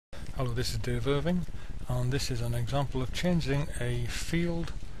Hello, this is Dave Irving, and this is an example of changing a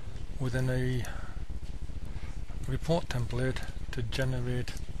field within a report template to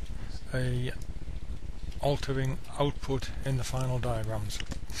generate a altering output in the final diagrams.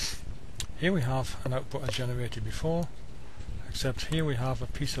 Here we have an output as generated before, except here we have a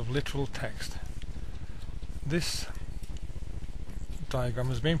piece of literal text. This diagram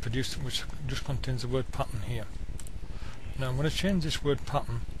has been produced which just contains the word pattern here. Now I'm going to change this word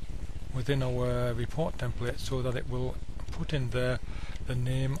pattern within our report template so that it will put in there the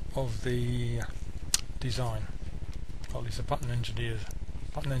name of the design, or at least the pattern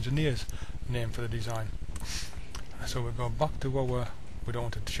engineer's name for the design. So we'll go back to our, we don't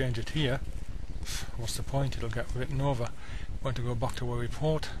want to change it here, what's the point, it'll get written over. We want to go back to our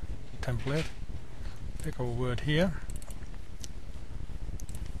report template, pick our word here.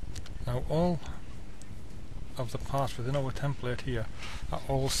 Now all of the parts within our template here are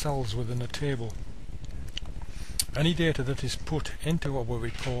all cells within a table. Any data that is put into our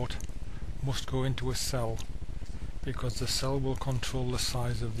report must go into a cell, because the cell will control the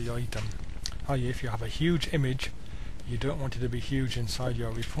size of the item. i.e., if you have a huge image, you don't want it to be huge inside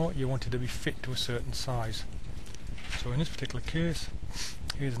your report, you want it to be fit to a certain size. So in this particular case,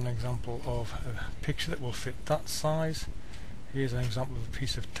 here's an example of a picture that will fit that size. Here's an example of a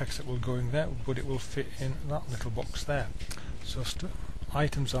piece of text that will go in there, but it will fit in that little box there. So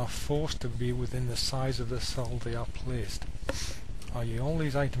items are forced to be within the size of the cell they are placed. i.e., all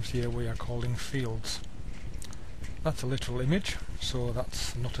these items here we are calling fields. That's a literal image, so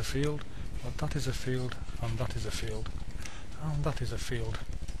that's not a field, but that is a field, and that is a field, and that is a field.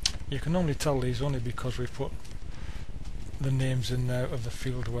 You can only tell these only because we've put the names in there of the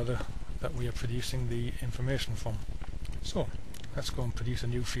field that we are producing the information from. So let's go and produce a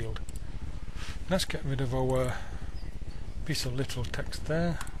new field. Let's get rid of our piece of literal text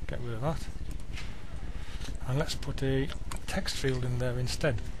there, get rid of that, and let's put a text field in there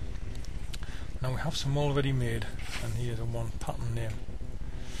instead. Now we have some already made, and here's a one pattern name.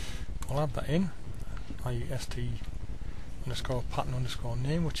 I'll add that in, i.e.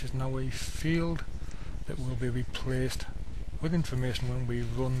 st_pattern_name, which is now a field that will be replaced with information when we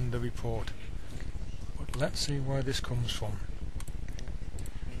run the report. But let's see where this comes from.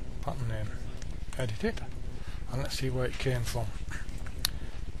 Pattern name, edit it, and let's see where it came from.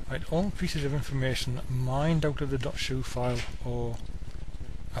 Right, all pieces of information mined out of the .shu file or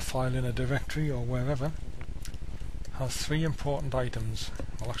a file in a directory or wherever has three important items,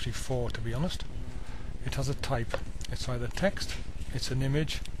 well actually four to be honest. It has a type, it's either text, it's an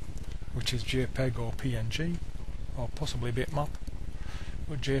image, which is JPEG or PNG, or possibly bitmap,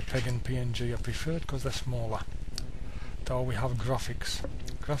 but JPEG and PNG are preferred because they're smaller. Or we have graphics.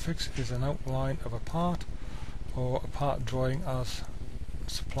 Graphics is an outline of a part or a part drawing as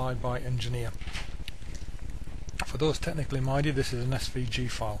supplied by engineer. For those technically minded, this is an SVG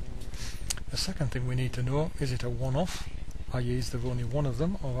file. The second thing we need to know, is it a one-off, i.e. is there only one of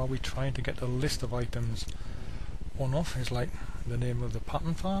them, or are we trying to get a list of items? One-off is like the name of the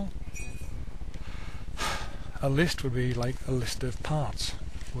pattern file. A list would be like a list of parts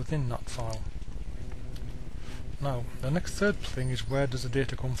within that file. Now the next third thing is, where does the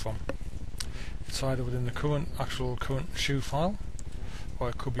data come from? It's either within the current SHU file, or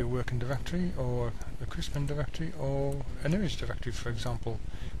it could be a working directory, or a CRISPIN directory, or an image directory for example,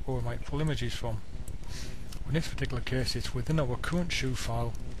 where we might pull images from. In this particular case it's within our current SHU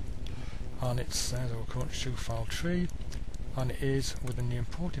file, and there's our current SHU file tree, and it is within the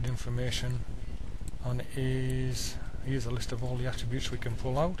imported information, and here's a list of all the attributes we can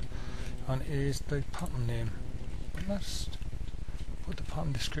pull out, and is the pattern name. But let's put the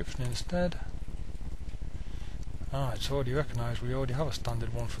pattern description instead. It's already recognised, we already have a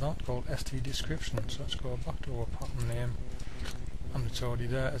standard one for that called st description, so let's go back to our pattern name, and it's already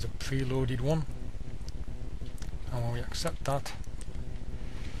there as a preloaded one, and when we accept that,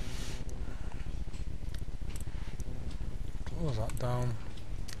 close that down,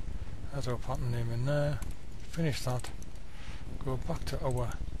 there's our pattern name in there, finish that, go back to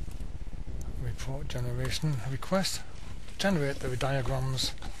our report generation request, generate the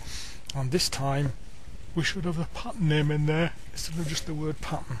diagrams, and this time we should have the pattern name in there instead of just the word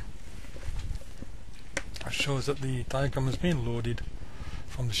pattern. That shows that the diagram has been loaded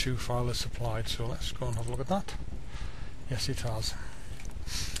from the SHU file as supplied, so let's go and have a look at that. Yes, it has.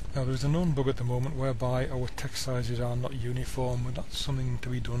 Now there is a known bug at the moment whereby our text sizes are not uniform, and that's something to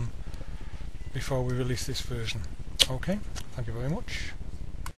be done before we release this version. Okay, thank you very much.